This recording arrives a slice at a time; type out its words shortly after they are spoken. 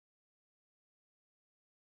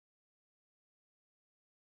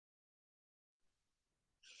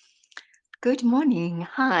Good morning.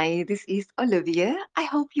 Hi, this is Olivia. I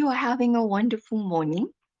hope you are having a wonderful morning.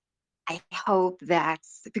 I hope that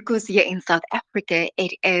because you're in South Africa,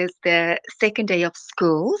 it is the second day of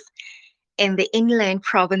schools in the inland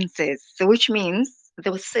provinces, so which means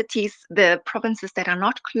those cities, the provinces that are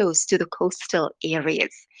not close to the coastal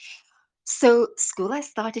areas. So school has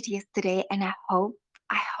started yesterday, and I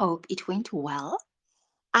hope it went well.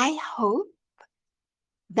 I hope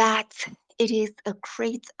that it is a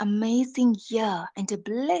great, amazing year and a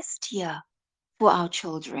blessed year for our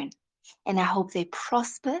children. And I hope they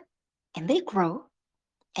prosper and they grow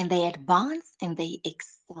and they advance and they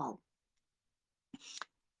excel.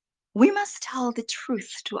 We must tell the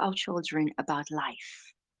truth to our children about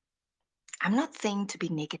life. I'm not saying to be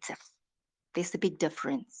negative, there's a big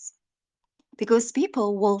difference because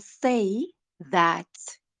people will say that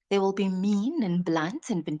they will be mean and blunt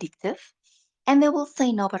and vindictive, and they will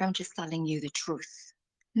say, no, but I'm just telling you the truth.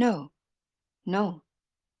 No, no,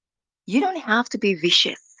 you don't have to be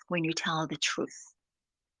vicious when you tell the truth.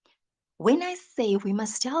 When I say we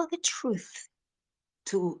must tell the truth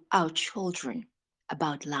to our children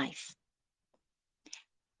about life,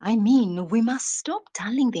 I mean we must stop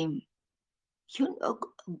telling them,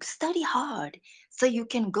 study hard so you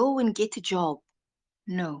can go and get a job.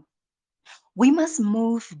 No, we must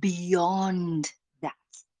move beyond that.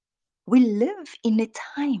 We live in a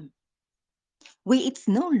time where it's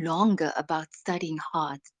no longer about studying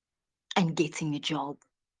hard and getting a job.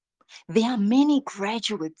 There are many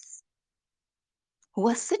graduates who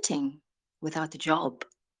are sitting without a job,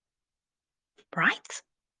 right?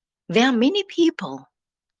 There are many people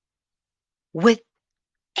with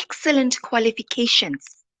excellent qualifications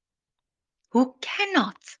who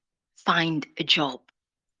cannot find a job.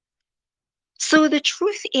 So the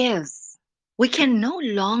truth is, we can no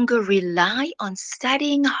longer rely on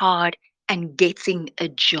studying hard and getting a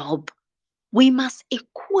job. We must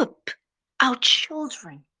equip our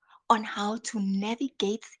children on how to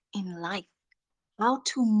navigate in life, how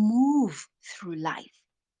to move through life.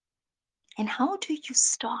 And how do you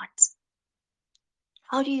start?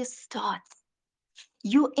 How do you start?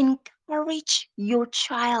 You encourage your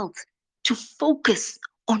child to focus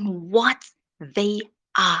on what they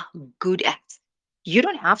are good at. You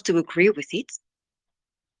don't have to agree with it.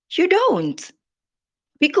 You don't.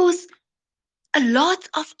 Because a lot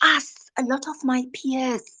of us, a lot of my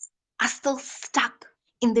peers are still stuck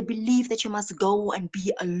in the belief that you must go and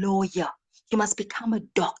be a lawyer. You must become a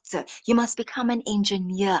doctor. You must become an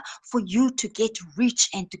engineer for you to get rich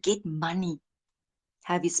and to get money.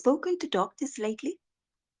 Have you spoken to doctors lately?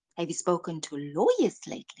 Have you spoken to lawyers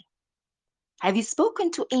lately? Have you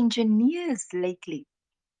spoken to engineers lately?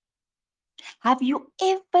 Have you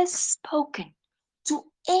ever spoken to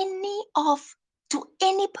any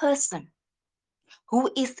person who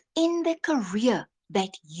is in the career that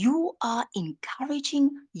you are encouraging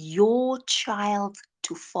your child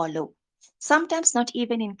to follow? Sometimes not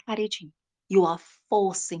even encouraging, you are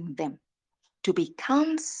forcing them to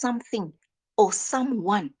become something or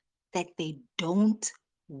someone that they don't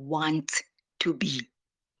want to be.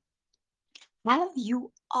 Have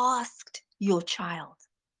you asked your child,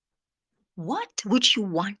 what would you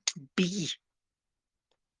want to be?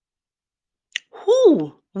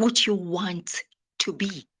 Who would you want to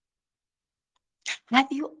be? Have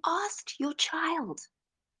you asked your child,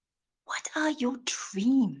 what are your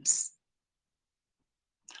dreams?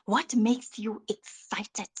 What makes you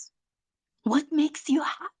excited? What makes you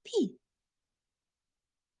happy?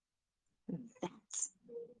 That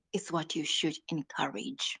is what you should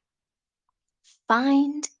encourage.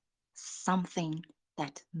 Find something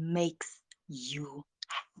that makes you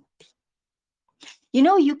happy. You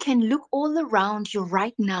know, you can look all around you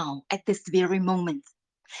right now at this very moment,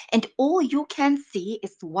 and all you can see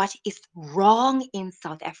is what is wrong in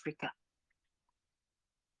South Africa.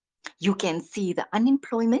 You can see the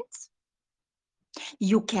unemployment,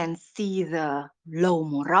 you can see the low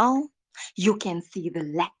morale, you can see the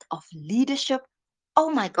lack of leadership. Oh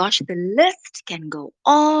my gosh, the list can go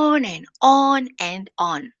on and on and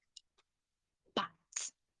on. But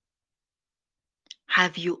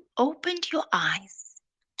have you opened your eyes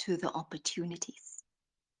to the opportunities?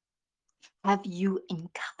 Have you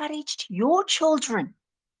encouraged your children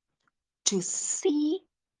to see,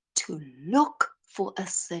 to look for a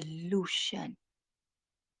solution?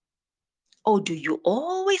 Or do you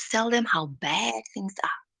always tell them how bad things are,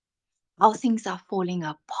 how things are falling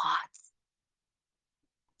apart,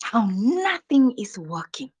 how nothing is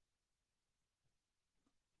working,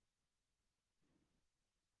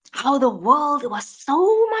 how the world was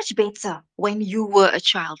so much better when you were a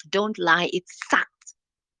child? Don't lie, it sucked.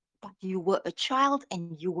 But you were a child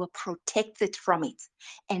and you were protected from it.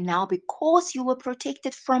 And now, because you were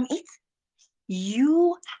protected from it,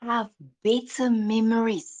 you have better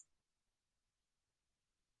memories.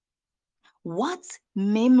 What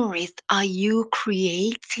memories are you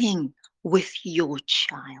creating with your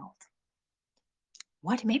child?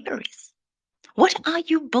 What memories? What are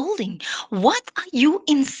you building? What are you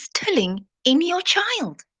instilling in your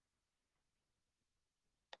child?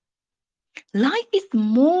 Life is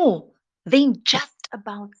more than just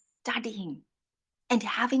about studying and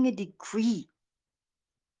having a degree.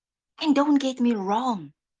 And don't get me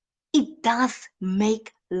wrong, it does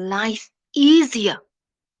make life easier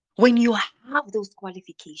when you have those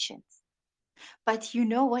qualifications. But you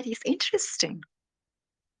know what is interesting?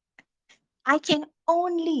 I can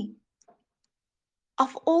only,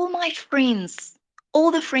 of all my friends,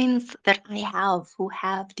 all the friends that I have who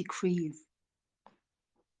have degrees,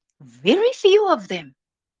 very few of them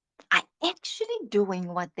are actually doing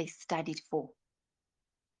what they studied for.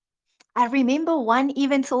 I remember one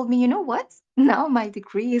even told me, you know what? Now my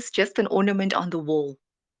degree is just an ornament on the wall.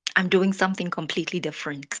 I'm doing something completely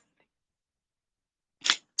different.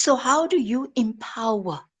 So, how do you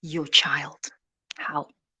empower your child? How?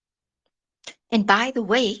 And by the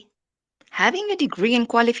way, having a degree and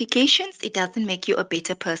qualifications, it doesn't make you a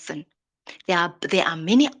better person. There are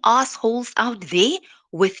many assholes out there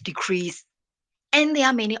with degrees, and there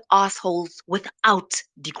are many assholes without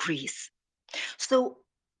degrees. So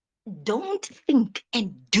don't think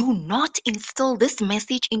and do not instill this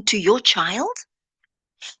message into your child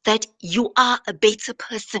that you are a better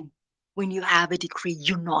person when you have a degree.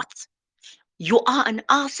 You're not. You are an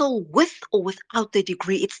asshole with or without the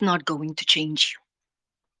degree. It's not going to change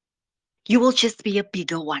you. You will just be a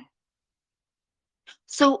bigger one.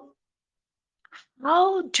 So,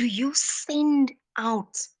 how do you send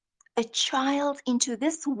out a child into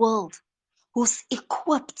this world who's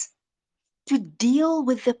equipped to deal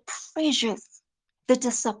with the pressures, the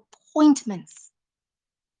disappointments?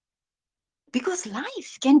 Because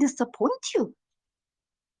life can disappoint you,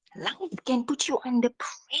 life can put you under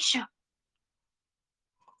pressure.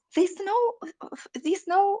 There's no, there's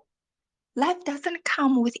no, life doesn't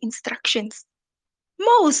come with instructions.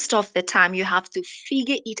 Most of the time, you have to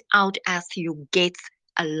figure it out as you get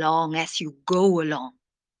along, as you go along.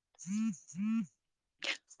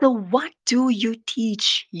 So, what do you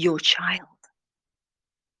teach your child?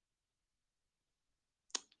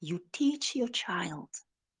 You teach your child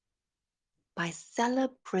by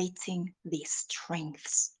celebrating their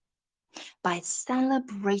strengths, by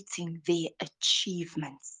celebrating their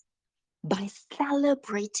achievements, by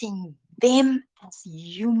celebrating them as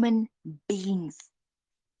human beings.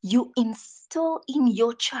 You instill in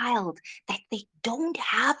your child that they don't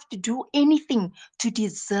have to do anything to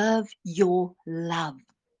deserve your love.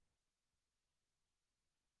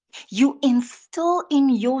 You instill in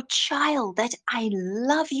your child that I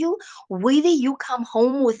love you, whether you come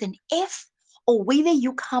home with an F or whether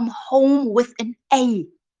you come home with an A.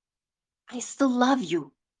 I still love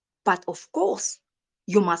you. But of course,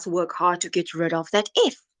 you must work hard to get rid of that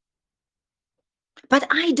F. But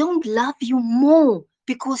I don't love you more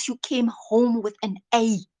because you came home with an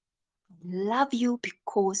A. I love you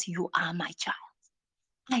because you are my child.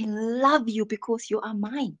 I love you because you are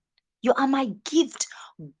mine. You are my gift.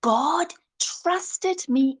 God trusted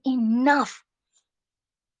me enough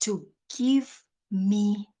to give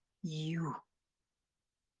me you.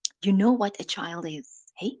 You know what a child is?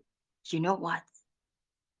 Hey, you know what?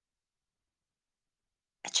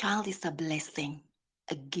 A child is a blessing,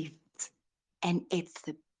 a gift, and it's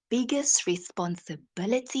the biggest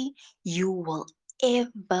responsibility you will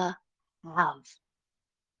ever have,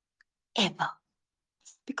 ever.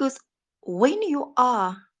 Because when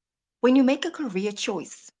when you make a career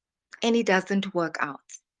choice and it doesn't work out,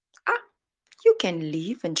 ah, you can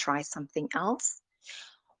leave and try something else.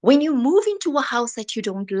 When you move into a house that you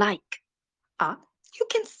don't like, ah, you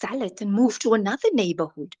can sell it and move to another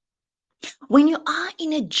neighborhood. When you are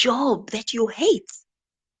in a job that you hate,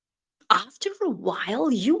 after a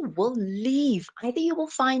while you will leave. Either you will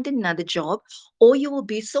find another job or you will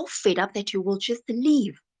be so fed up that you will just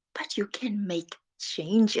leave. But you can make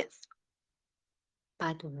changes.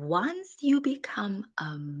 But once you become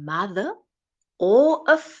a mother or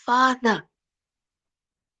a father,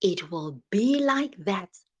 it will be like that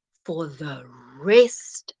for the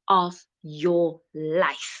rest of your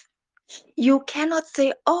life. You cannot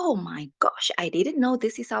say, oh my gosh, I didn't know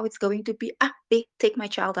this is how it's going to be. Ah, they take my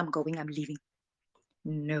child, I'm going, I'm leaving.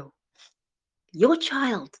 No, your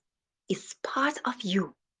child is part of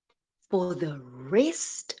you for the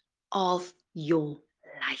rest of your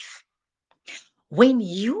life. When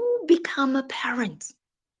you become a parent,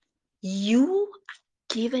 you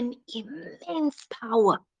are given immense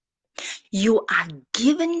power. You are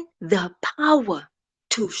given the power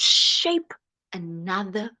to shape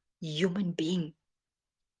another human being,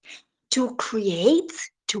 to create,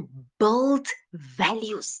 to build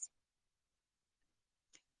values,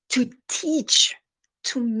 to teach,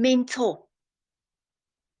 to mentor.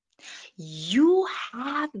 You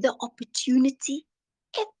have the opportunity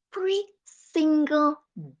every single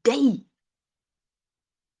day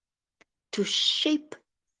to shape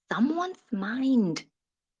someone's mind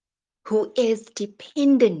who is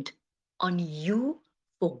dependent on you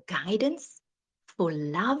for guidance, for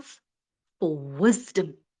love, for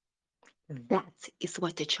wisdom. That is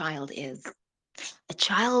what a child is. A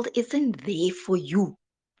child isn't there for you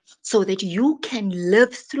so that you can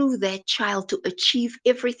live through that child to achieve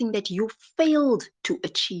everything that you failed to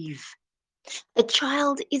achieve. A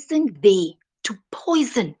child isn't there to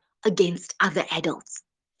poison against other adults.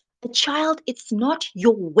 A child, it's not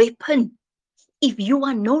your weapon. If you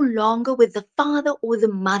are no longer with the father or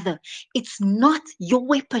the mother, it's not your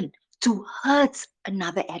weapon to hurt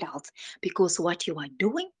another adult, because what you are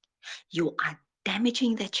doing, you are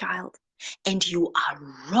damaging the child and you are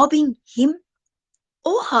robbing him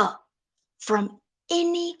or her from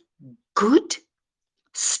any good,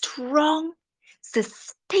 strong,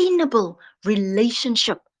 sustainable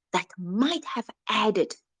relationship that might have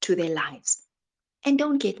added to their lives. And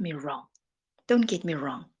don't get me wrong, don't get me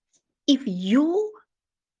wrong. If you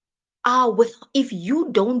if you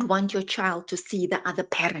don't want your child to see the other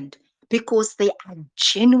parent because they are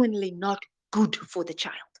genuinely not good for the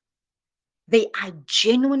child, they are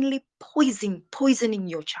genuinely poisoning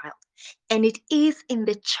your child, and it is in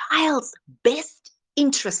the child's best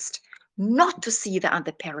interest not to see the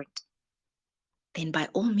other parent, then by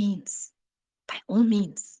all means,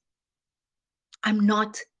 i'm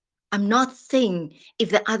not I'm not saying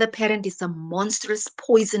if the other parent is a monstrous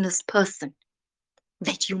poisonous person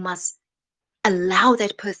that you must allow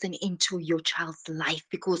that person into your child's life,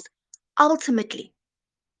 because ultimately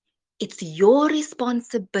it's your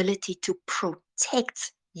responsibility to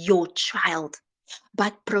protect your child.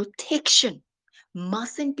 But protection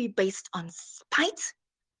mustn't be based on spite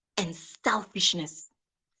and selfishness.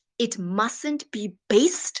 It mustn't be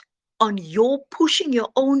based on your pushing your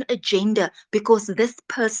own agenda because this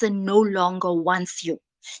person no longer wants you.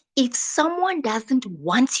 If someone doesn't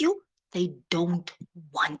want you, they don't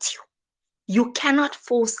want you. You cannot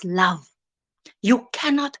force love. You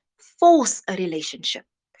cannot force a relationship.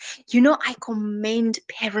 I commend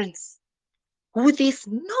parents who there's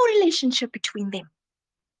no relationship between them.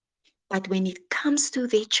 But when it comes to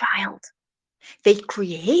their child, they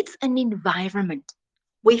create an environment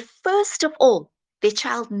where, first of all, the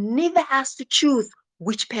child never has to choose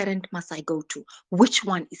which parent must I go to, which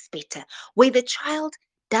one is better, where the child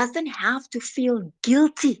doesn't have to feel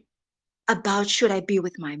guilty about should I be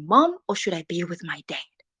with my mom or should I be with my dad.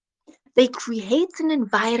 They create an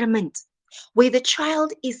environment where the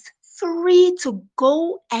child is free to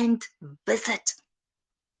go and visit.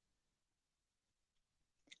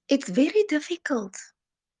 It's very difficult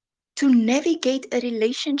to navigate a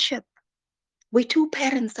relationship where two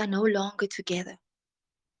parents are no longer together.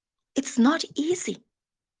 It's not easy.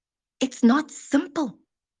 It's not simple.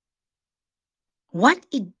 What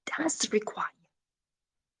it does require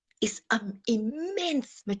is an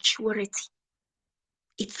immense maturity.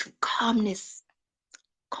 It's calmness,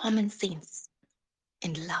 common sense,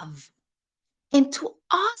 and love. And to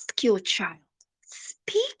ask your child,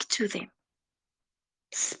 speak to them.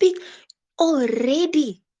 Speak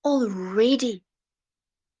already.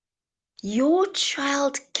 Your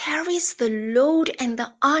child carries the load and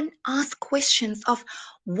the unasked questions of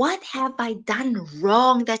what have I done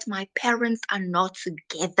wrong that my parents are not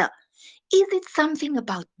together? Is it something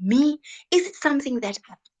about me? Is it something that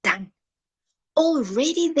I've done?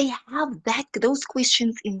 Already they have those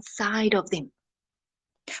questions inside of them.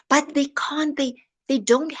 But they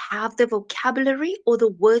don't have the vocabulary or the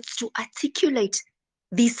words to articulate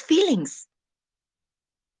these feelings.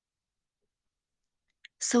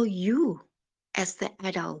 So you, as the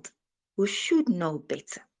adult who should know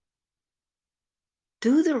better,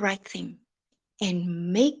 do the right thing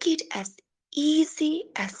and make it as easy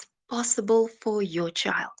as possible for your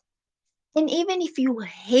child. And even if you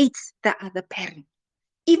hate the other parent,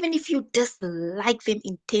 even if you dislike them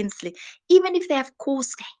intensely, even if they have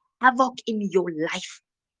caused havoc in your life,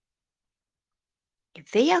 if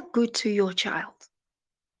they are good to your child,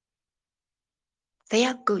 they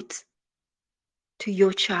are good to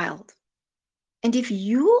your child. And if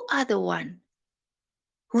you are the one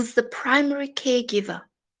who's the primary caregiver,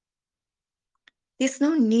 There's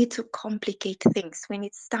no need to complicate things when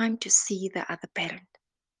it's time to see the other parent.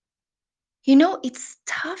 It's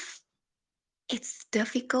tough, it's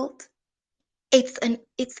difficult, it's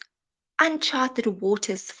uncharted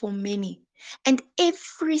waters for many. And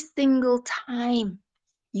every single time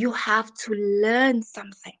you have to learn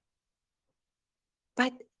something.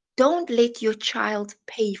 But don't let your child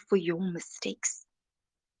pay for your mistakes.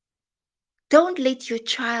 Don't let your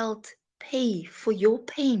child pay for your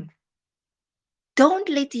pain. Don't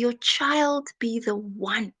let your child be the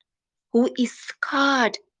one who is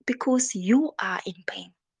scarred because you are in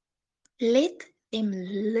pain. Let them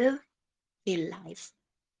live their life.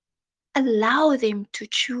 Allow them to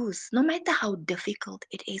choose, no matter how difficult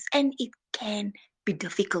it is. And it can be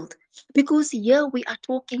difficult because here we are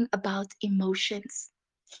talking about emotions,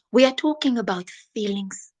 we are talking about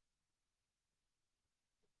feelings.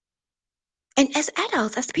 And as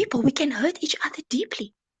adults, as people, we can hurt each other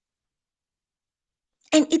deeply.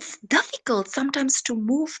 And it's difficult sometimes to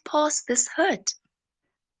move past this hurt.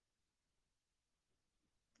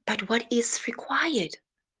 But what is required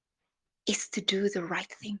is to do the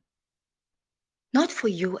right thing, not for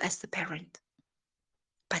you as the parent,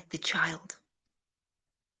 but the child.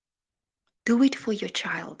 Do it for your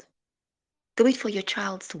child. Do it for your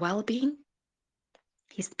child's well being,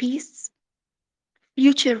 his peace,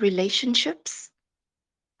 future relationships.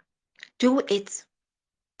 Do it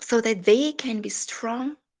so that they can be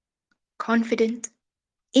strong, confident,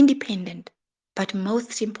 independent, but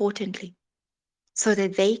most importantly, so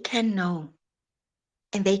that they can know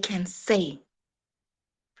and they can say,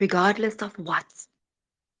 regardless of what,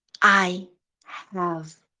 I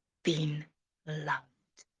have been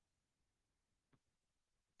loved.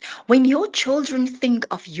 When your children think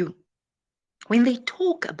of you, when they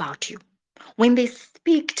talk about you, when they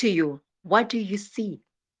speak to you, what do you see?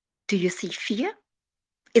 Do you see fear?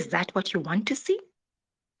 Is that what you want to see?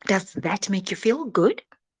 Does that make you feel good?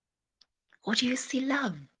 Or do you see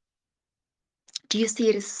love? Do you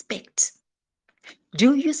see respect?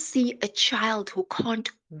 Do you see a child who can't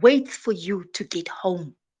wait for you to get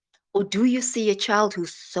home? Or do you see a child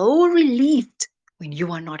who's so relieved when you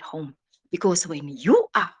are not home? Because when you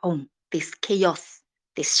are home, there's chaos,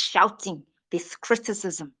 there's shouting, there's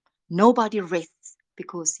criticism. Nobody rests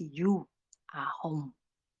because you are home.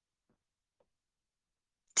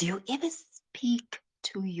 Do you ever speak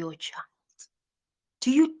to your child?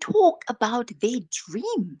 Do you talk about their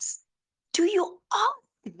dreams? Do you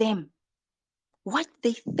ask them what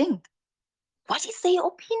they think? What is their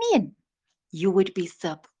opinion? You would be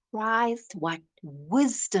surprised what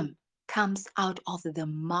wisdom comes out of the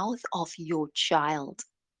mouth of your child.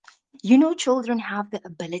 Children have the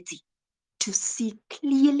ability to see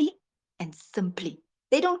clearly and simply.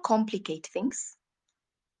 They don't complicate things,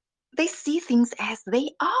 they see things as they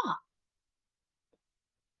are.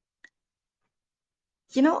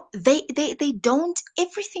 They don't,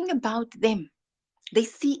 everything about them, they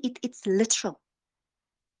see it's literal.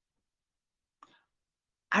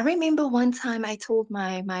 I remember one time I told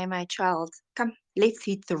my child, come, let's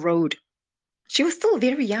hit the road. She was still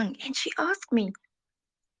very young and she asked me,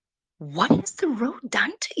 what has the road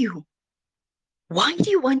done to you? Why do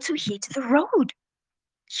you want to hit the road?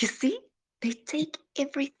 You see, they take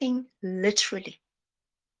everything literally.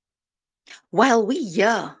 While we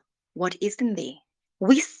hear what isn't there,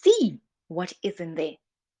 we see what isn't there.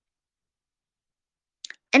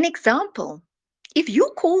 An example, if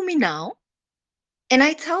you call me now and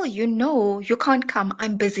I tell you, no, you can't come,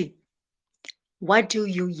 I'm busy, what do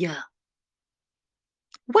you hear?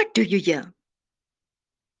 What do you hear?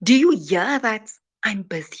 Do you hear that I'm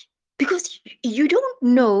busy? Because you don't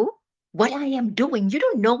know what I am doing. You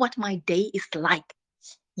don't know what my day is like.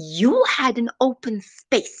 You had an open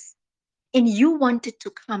space and you wanted to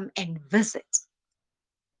come and visit.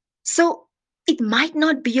 So it might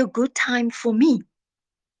not be a good time for me.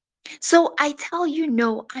 So I tell you,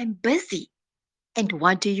 no, I'm busy. And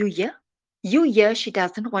what do you hear? You hear she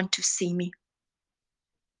doesn't want to see me.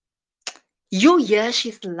 You hear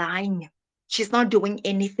she's lying. She's not doing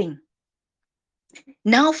anything.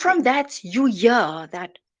 Now, from that, you hear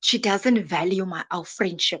that she doesn't value our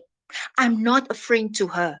friendship. I'm not a friend to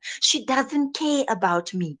her. She doesn't care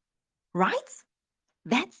about me, right?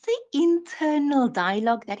 That's the internal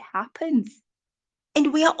dialogue that happens.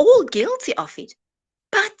 And we are all guilty of it.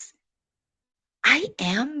 But I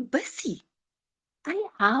am busy. I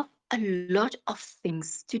have a lot of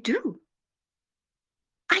things to do.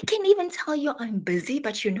 I can even tell you I'm busy,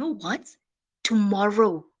 but you know what?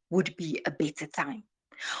 Tomorrow would be a better time.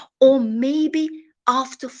 Or maybe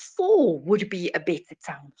after 4 would be a better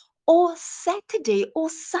time. Or Saturday or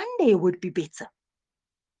Sunday would be better.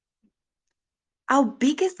 Our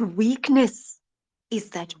biggest weakness is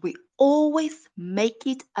that we always make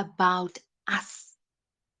it about us.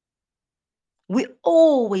 We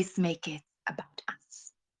always make it about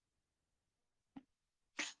us.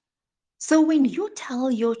 So when you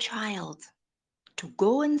tell your child to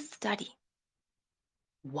go and study,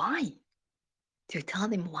 why? Do you tell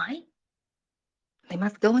them why? They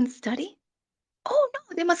must go and study? Oh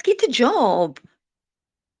no, they must get a job.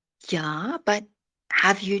 Yeah, but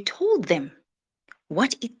have you told them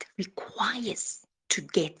what it requires to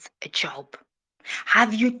get a job?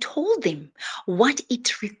 Have you told them what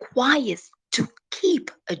it requires to keep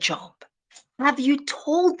a job? Have you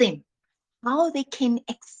told them how they can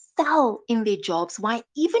excel in their jobs? Why,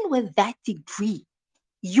 even with that degree,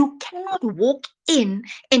 you cannot walk in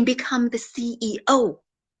and become the CEO.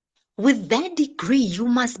 With that degree, you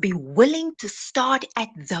must be willing to start at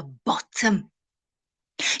the bottom.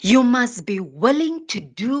 You must be willing to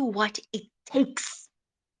do what it takes.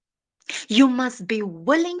 You must be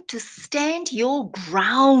willing to stand your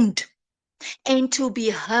ground and to be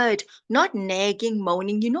heard, not nagging,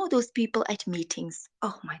 moaning. You know those people at meetings.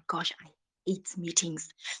 Oh my gosh, I hate meetings.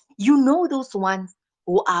 You know those ones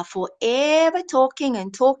who are forever talking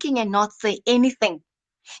and talking and not say anything.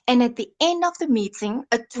 And at the end of the meeting,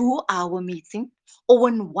 a 2 hour meeting or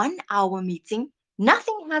a 1 hour meeting,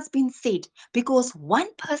 nothing has been said because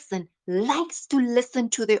one person likes to listen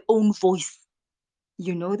to their own voice.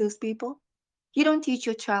 You know those people? You don't teach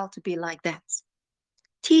your child to be like that.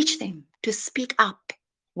 Teach them to speak up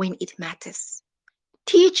when it matters.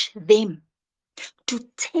 Teach them to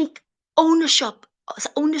take ownership,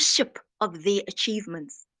 ownership of their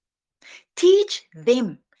achievements. Teach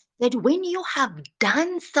them that when you have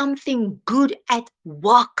done something good at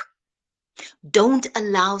work, don't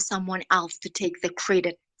allow someone else to take the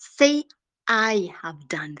credit. Say, I have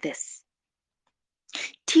done this.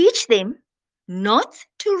 Teach them not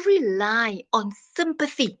to rely on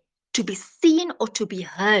sympathy to be seen or to be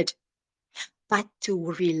heard, but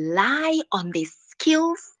to rely on their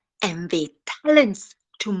skills and their talents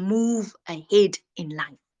to move ahead in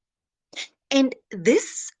life. And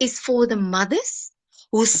this is for the mothers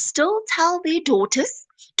who still tell their daughters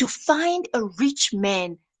to find a rich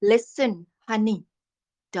man. Listen, honey,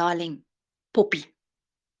 darling, Poppy.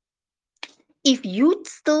 If you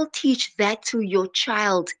still teach that to your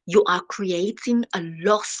child, you are creating a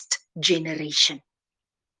lost generation.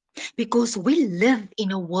 Because we live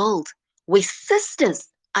in a world where sisters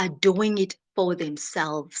are doing it for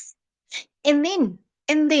themselves. And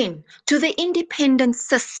then to the independent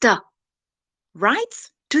sister, right?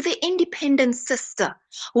 To the independent sister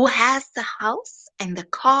who has the house and the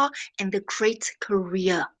car and the great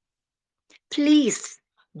career. Please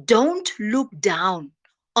don't look down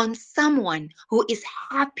on someone who is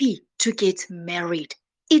happy to get married.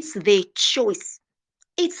 It's their choice.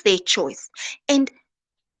 It's their choice. And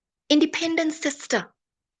independent sister,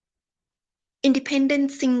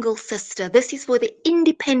 independent single sister, this is for the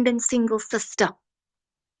independent single sister.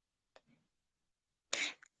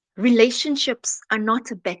 Relationships are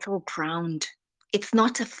not a battleground. It's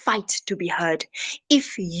not a fight to be heard.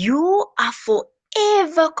 If you are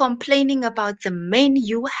forever complaining about the men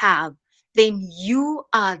you have, then you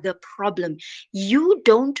are the problem. You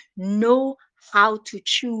don't know how to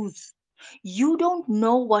choose. You don't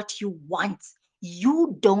know what you want.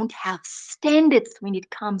 You don't have standards when it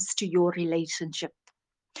comes to your relationship.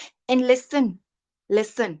 And listen,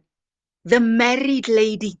 the married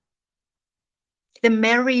lady,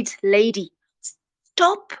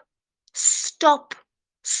 stop, stop,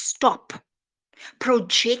 stop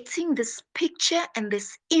projecting this picture and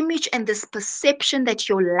this image and this perception that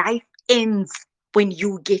your life ends when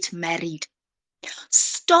you get married.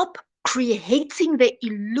 Stop creating the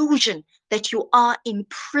illusion that you are in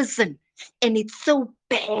prison and it's so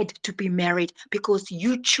bad to be married because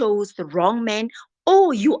you chose the wrong man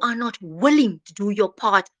or you are not willing to do your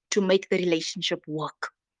part to make the relationship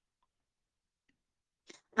work.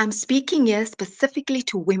 I'm speaking here specifically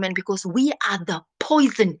to women because we are the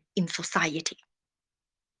poison in society.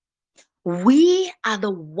 We are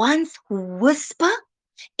the ones who whisper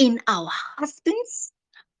in our husbands,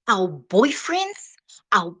 our boyfriends,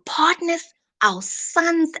 our partners, our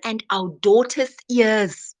sons, and our daughters'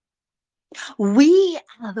 ears. We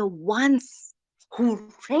are the ones who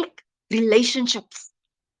wreck relationships,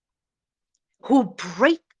 who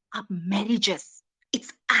break up marriages.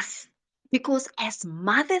 It's us. Because as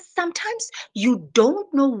mothers, sometimes you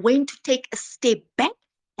don't know when to take a step back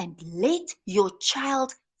and let your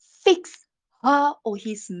child fix her or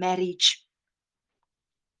his marriage.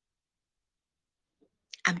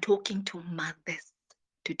 I'm talking to mothers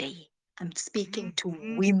today. I'm speaking to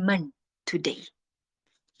women today.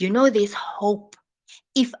 There's hope.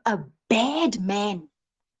 If a bad man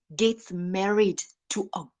gets married to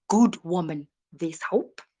a good woman, there's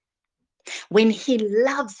hope. When he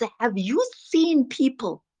loves, have you seen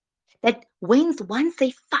people that once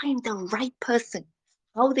they find the right person,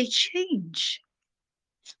 how they change?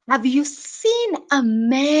 Have you seen a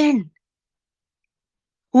man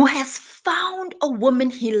who has found a woman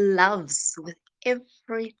he loves with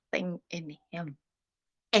everything in him,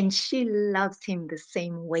 and she loves him the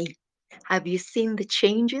same way? Have you seen the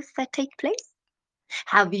changes that take place?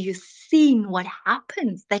 Have you seen what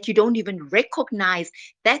happens that you don't even recognize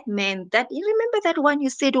that man? That you remember that one you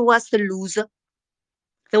said was the loser,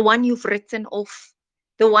 the one you've written off,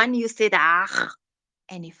 the one you said,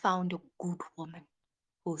 and he found a good woman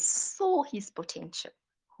who saw his potential,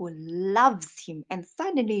 who loves him, and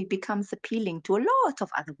suddenly it becomes appealing to a lot of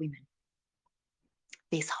other women.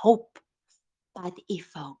 There's hope. But if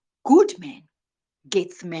a good man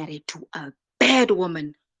gets married to a bad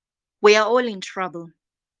woman, we are all in trouble.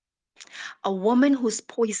 A woman who's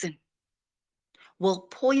poison will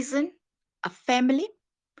poison a family,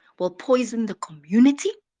 will poison the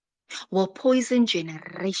community, will poison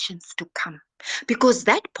generations to come. Because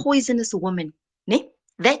that poisonous woman,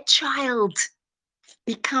 that child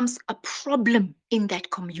becomes a problem in that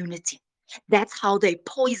community. That's how they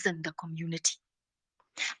poison the community.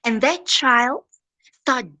 And that child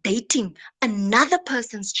start dating another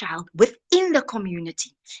person's child within the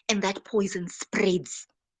community, and that poison spreads.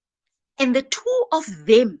 And the two of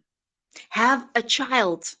them have a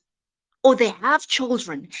child, or they have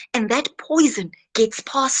children, and that poison gets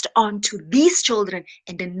passed on to these children,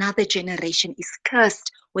 and another generation is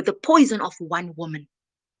cursed with the poison of one woman.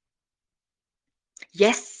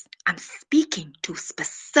 Yes, I'm speaking to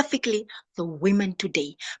specifically the women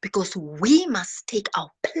today, because we must take our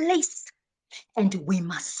place and we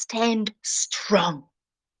must stand strong.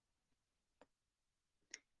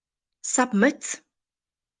 Submit.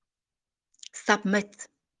 Submit.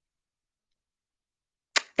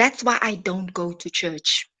 That's why I don't go to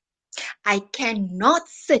church. I cannot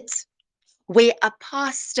sit where a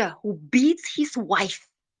pastor who beats his wife,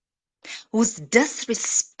 who's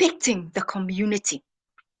disrespecting the community,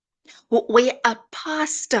 where a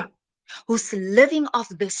pastor who's living off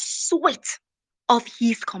the sweat of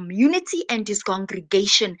his community and his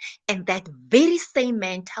congregation, and that very same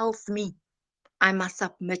man tells me I must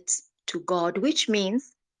submit to God, which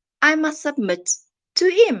means I must submit to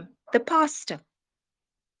him, the pastor.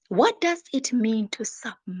 What does it mean to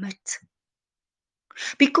submit?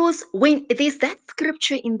 Because when there's that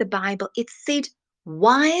scripture in the Bible, it said,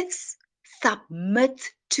 wives, submit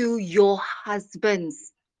to your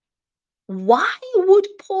husbands. Why would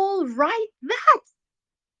Paul write that?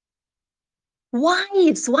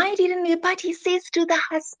 Wives, why didn't he? But he says to the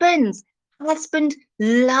husbands, husband,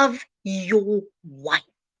 love your wife.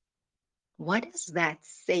 What does that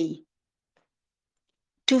say?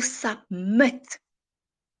 To submit,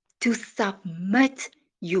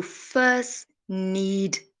 you first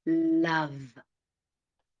need love.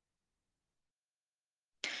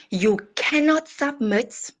 You cannot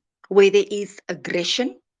submit where there is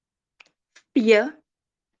aggression, fear,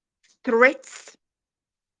 threats.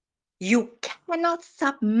 You cannot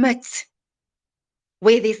submit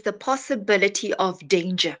where there's the possibility of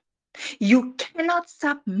danger. You cannot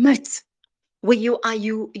submit where you are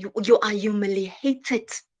humiliated,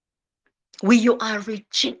 where you are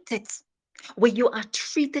rejected, where you are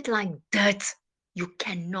treated like dirt. You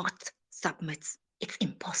cannot submit. It's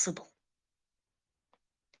impossible.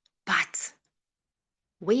 But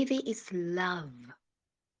where there is love,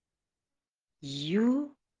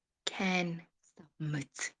 you can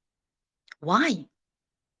submit. Why?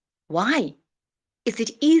 Why is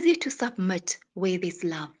it easy to submit where there's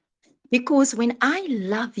love? Because when I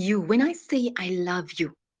love you, when I say I love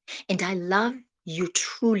you, and I love you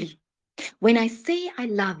truly, when I say I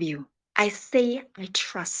love you, I say I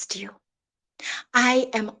trust you. I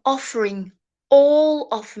am offering all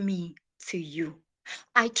of me to you.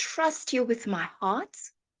 I trust you with my heart,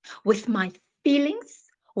 with my feelings,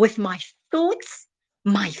 with my thoughts,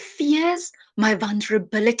 my fears, my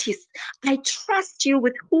vulnerabilities. I trust you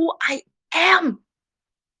with who I am.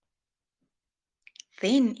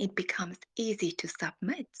 Then it becomes easy to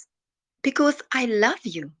submit because I love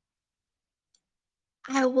you.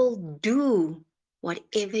 I will do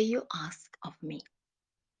whatever you ask of me.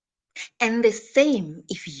 And the same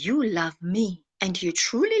if you love me and you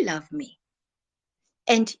truly love me,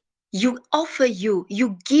 and you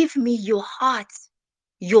give me your heart,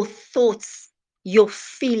 your thoughts, your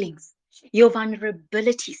feelings, your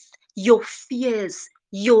vulnerabilities, your fears,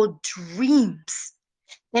 your dreams,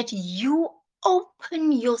 that you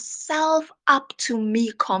open yourself up to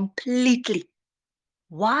me completely,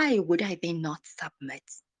 why would I then not submit?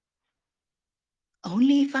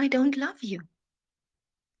 Only if I don't love you.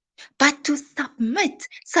 But to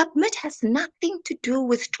submit has nothing to do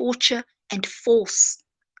with torture and force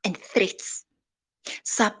and threats.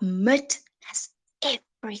 Submit has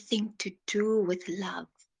everything to do with love.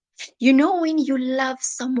 You know, when you love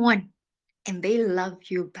someone and they love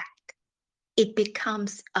you back, it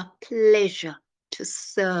becomes a pleasure to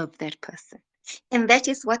serve that person. And that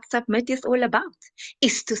is what submit is all about,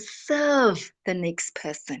 is to serve the next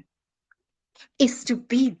person, is to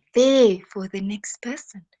be there for the next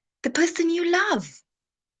person, the person you love.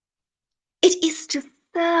 It is to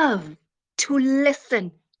serve, to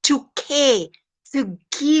listen, to care, to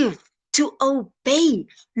give, to obey.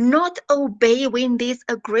 Not obey when there's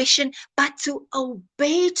aggression, but to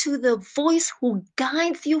obey to the voice who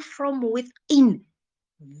guides you from within.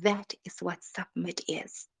 That is what submit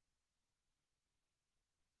is.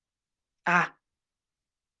 Ah,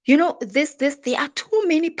 you know, there are too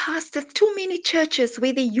many pastors, too many churches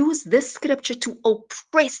where they use this scripture to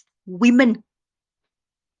oppress women.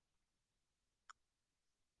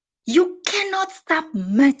 You cannot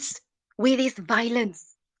submit where there's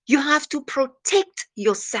violence. You have to protect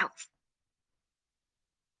yourself.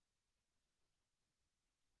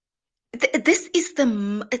 This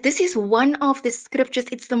is one of the scriptures.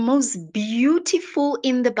 It's the most beautiful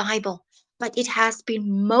in the Bible, but it has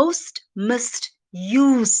been most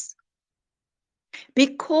misused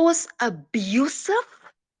because abusive,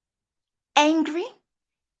 angry,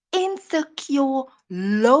 insecure,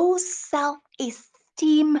 low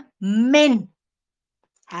self-esteem men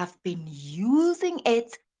have been using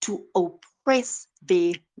it to oppress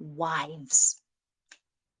their wives.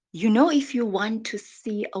 You know, if you want to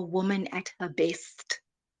see a woman at her best,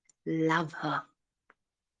 love her.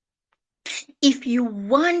 If you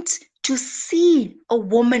want to see a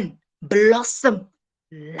woman blossom,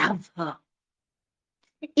 love her.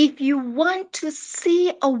 If you want to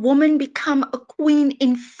see a woman become a queen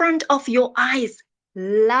in front of your eyes,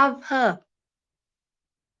 love her.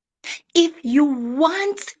 If you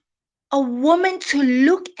want a woman to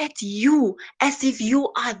look at you as if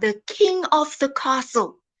you are the king of the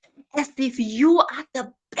castle, as if you are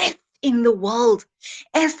the best in the world,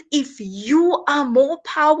 as if you are more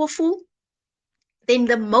powerful than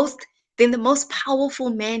the most powerful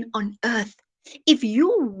man on earth. If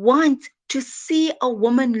you want to see a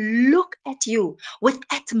woman look at you with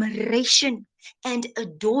admiration and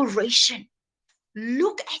adoration,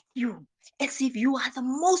 look at you as if you are the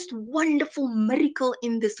most wonderful miracle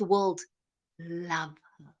in this world, love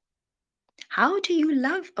her. How do you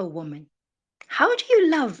love a woman? How do you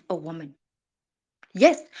love a woman?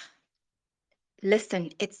 Yes,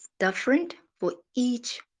 listen, it's different for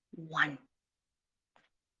each one.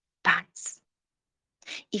 But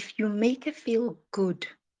if you make her feel good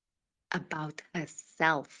about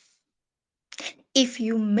herself, if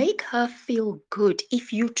you make her feel good,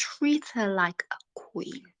 if you treat her like a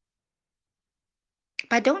queen,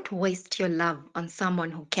 but don't waste your love on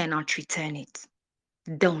someone who cannot return it.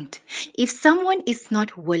 Don't. If someone is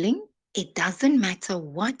not willing, it doesn't matter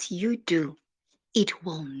what you do, it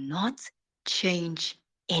will not change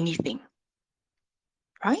anything,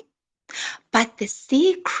 right? But the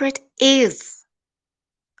secret is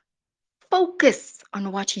focus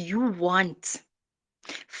on what you want.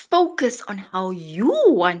 Focus on how you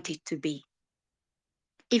want it to be.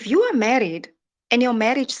 If you are married and your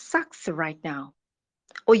marriage sucks right now,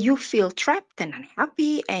 or you feel trapped and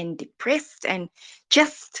unhappy and depressed and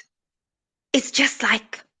just, it's just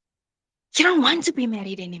like you don't want to be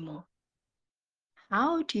married anymore.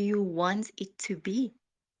 How do you want it to be?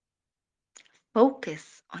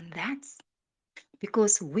 Focus on that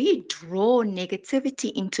because we draw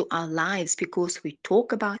negativity into our lives because we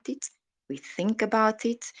talk about it, we think about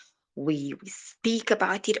it, we speak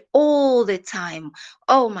about it all the time.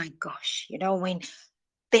 Oh my gosh, you know, when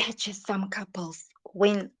there are just some couples,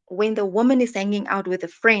 when the woman is hanging out with the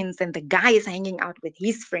friends and the guy is hanging out with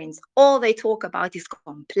his friends, all they talk about is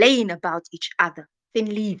complain about each other, then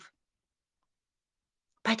leave.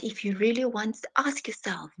 But if you really want to ask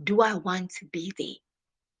yourself, do I want to be there?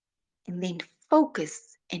 And then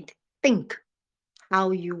focus and think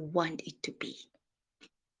how you want it to be.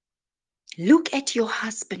 Look at your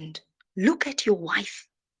husband, look at your wife.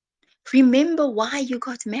 Remember why you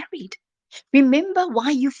got married. Remember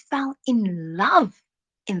why you fell in love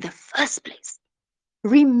in the first place.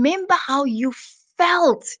 Remember how you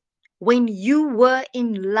felt when you were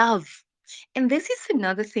in love. And this is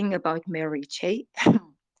another thing about marriage, hey?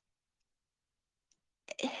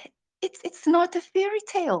 It's not a fairy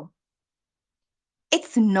tale.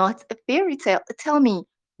 It's not a fairy tale. Tell me,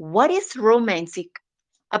 what is romantic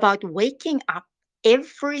about waking up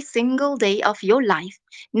every single day of your life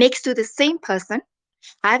next to the same person,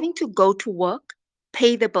 having to go to work,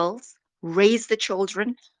 pay the bills, raise the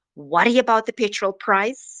children, worry about the petrol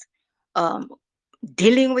price, um,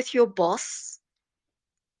 dealing with your boss?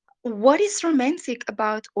 What is romantic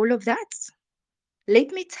about all of that?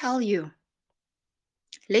 Let me tell you,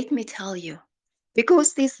 let me tell you.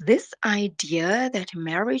 Because there's this idea that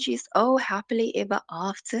marriage is oh happily ever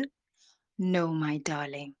after. No, my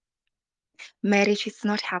darling. Marriage is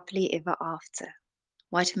not happily ever after.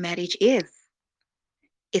 What marriage is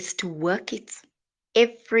to work it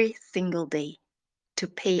every single day, to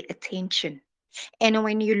pay attention. And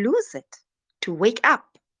when you lose it, to wake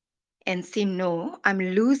up and say, no, I'm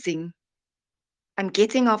losing, I'm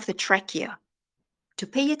getting off the track here. To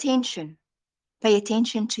pay attention. Pay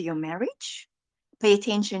attention to your marriage, pay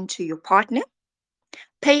attention to your partner,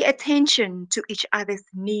 pay attention to each other's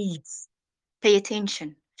needs, pay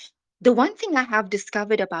attention. The one thing I have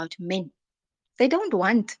discovered about men, they don't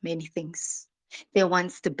want many things. They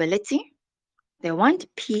want stability, they want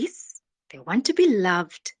peace, they want to be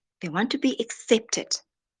loved, they want to be accepted,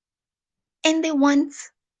 and they want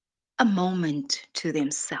a moment to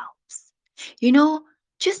themselves. You know,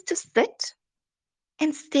 just to sit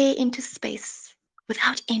and stare into space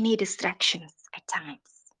without any distractions at times.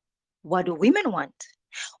 What do women want?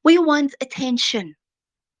 We want attention.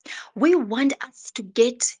 We want us to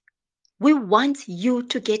get, we want you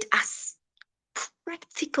to get us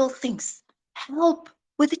practical things. Help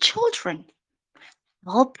with the children,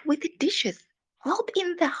 help with the dishes, help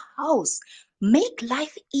in the house. Make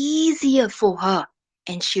life easier for her,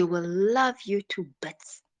 and she will love you to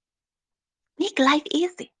bits. Make life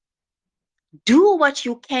easy. Do what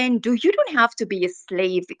you can do. You don't have to be a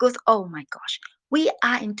slave because, oh my gosh, we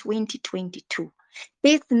are in 2022.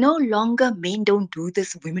 There's no longer men don't do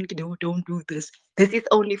this, women don't do this. This is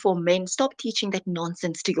only for men. Stop teaching that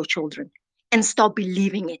nonsense to your children and stop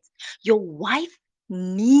believing it. Your wife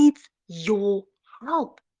needs your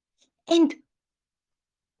help. And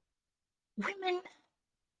women,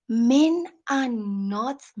 men are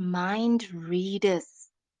not mind readers.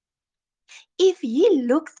 If he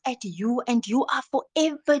looks at you and you are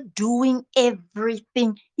forever doing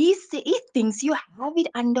everything, he thinks you have it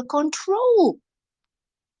under control.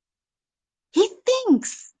 He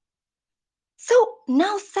thinks. So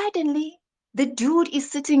now suddenly, the dude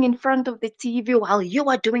is sitting in front of the TV while you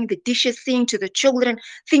are doing the dishes, saying to the children,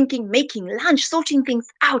 thinking, making lunch, sorting things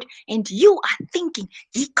out, and you are thinking,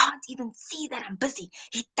 he can't even see that I'm busy.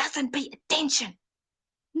 He doesn't pay attention.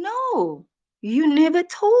 No, you never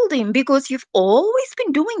told him because you've always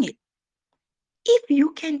been doing it. If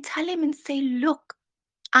you can tell him and say, look,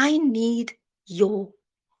 I need your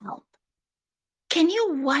help. Can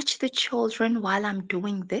you watch the children while I'm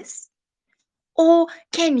doing this? Or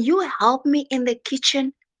can you help me in the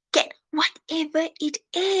kitchen? Get whatever it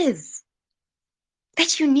is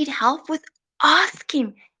that you need help with, ask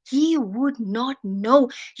him. He would not know.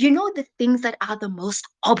 You know, the things that are the most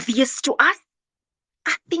obvious to us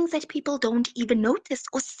are things that people don't even notice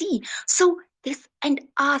or see. So this and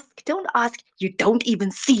ask, don't ask, you don't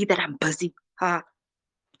even see that I'm busy. Huh?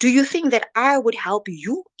 Do you think that I would help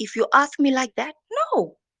you if you ask me like that?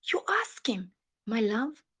 No. You ask him, my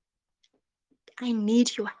love, I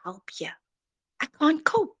need your help here. I can't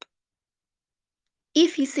cope.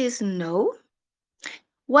 If he says no,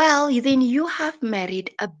 well, then you have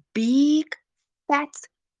married a big, fat,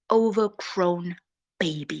 overgrown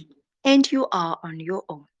baby and you are on your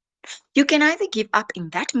own. You can either give up in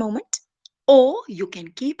that moment or you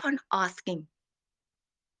can keep on asking,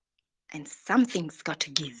 and something's got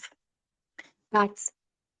to give. But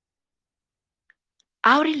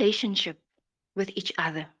our relationship with each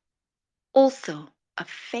other also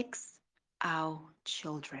affects our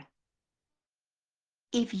children.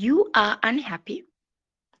 If you are unhappy,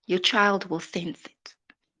 your child will sense it.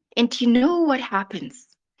 And you know what happens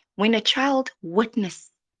when a child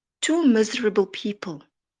witnesses two miserable people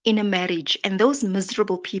in a marriage, and those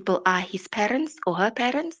miserable people are his parents or her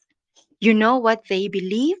parents? You know what they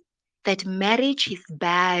believe? That marriage is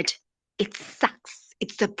bad. It sucks.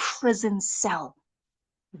 It's a prison cell.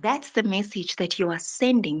 That's the message that you are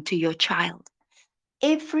sending to your child.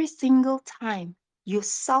 Every single time you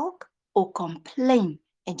sulk or complain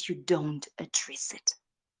and you don't address it.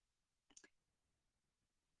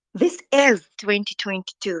 This is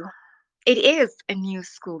 2022. It is a new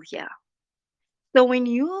school year. So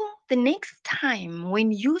the next time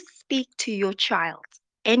when you speak to your child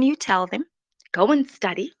and you tell them, go and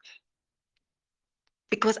study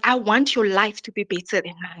because I want your life to be better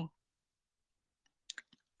than mine.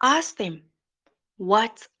 Ask them,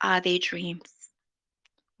 what are their dreams?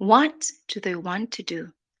 What do they want to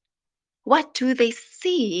do? What do they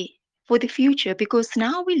see for the future? Because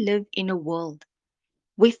now we live in a world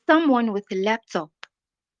where someone with a laptop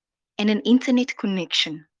and an internet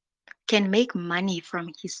connection can make money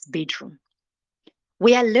from his bedroom.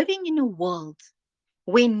 We are living in a world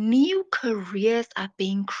where new careers are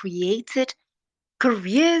being created,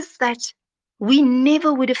 careers that we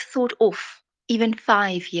never would have thought of even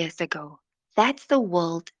 5 years ago. That's the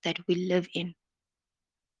world that we live in.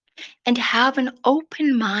 And have an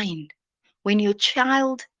open mind when your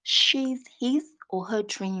child shares his or her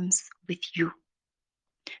dreams with you,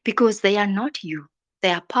 because they are not you.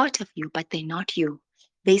 They are part of you, but they're not you.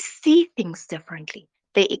 They see things differently,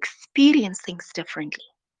 they experience things differently,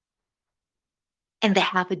 and they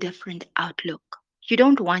have a different outlook. You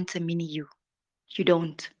don't want a mini you. You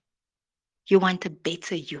don't. You want a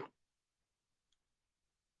better you.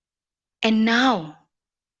 And now,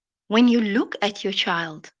 when you look at your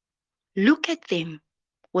child, look at them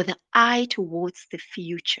with an eye towards the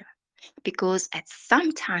future, because at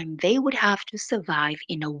some time they would have to survive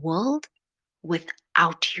in a world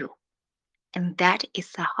without you. And that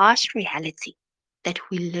is the harsh reality that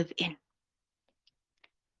we live in.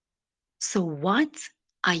 So, what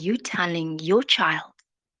are you telling your child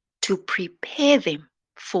to prepare them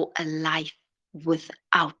for a life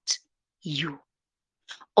without you?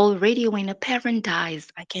 Already, when a parent dies,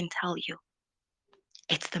 I can tell you,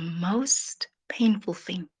 it's the most painful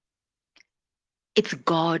thing. It's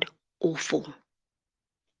God awful.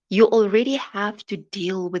 You already have to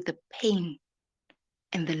deal with the pain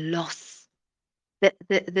and the loss, the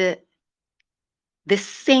the the, the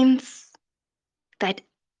sense that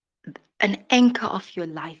an anchor of your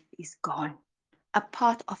life is gone. A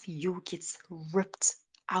part of you gets ripped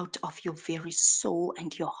out of your very soul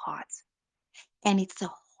and your heart. And it's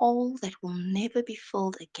a hole that will never be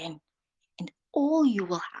filled again. And all you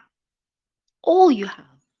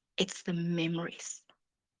have, it's the memories.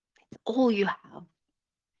 All you have.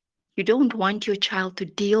 You don't want your child to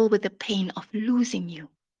deal with the pain of losing you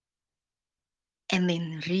and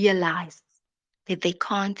then realize that they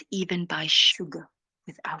can't even buy sugar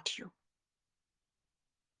without you.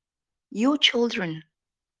 Your children,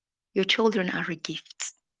 your children are a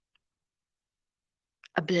gift,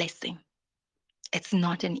 a blessing. It's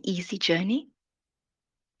not an easy journey.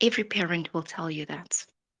 Every parent will tell you that.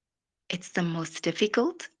 It's the most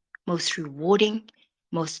difficult, most rewarding,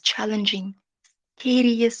 most challenging,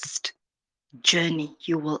 scariest journey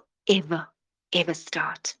you will ever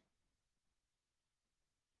start.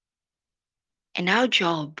 And our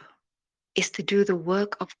job is to do the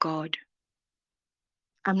work of God.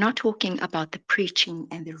 I'm not talking about the preaching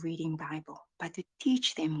and the reading Bible, but to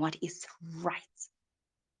teach them what is right,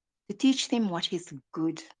 to teach them what is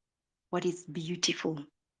good, what is beautiful,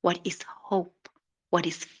 what is hope, what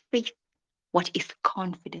is faith, what is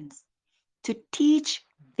confidence, to teach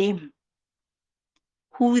them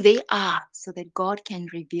who they are so that God can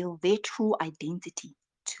reveal their true identity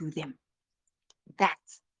to them. That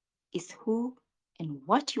is who and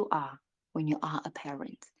what you are when you are a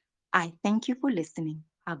parent. I thank you for listening.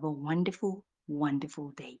 Have a wonderful,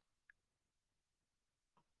 wonderful day.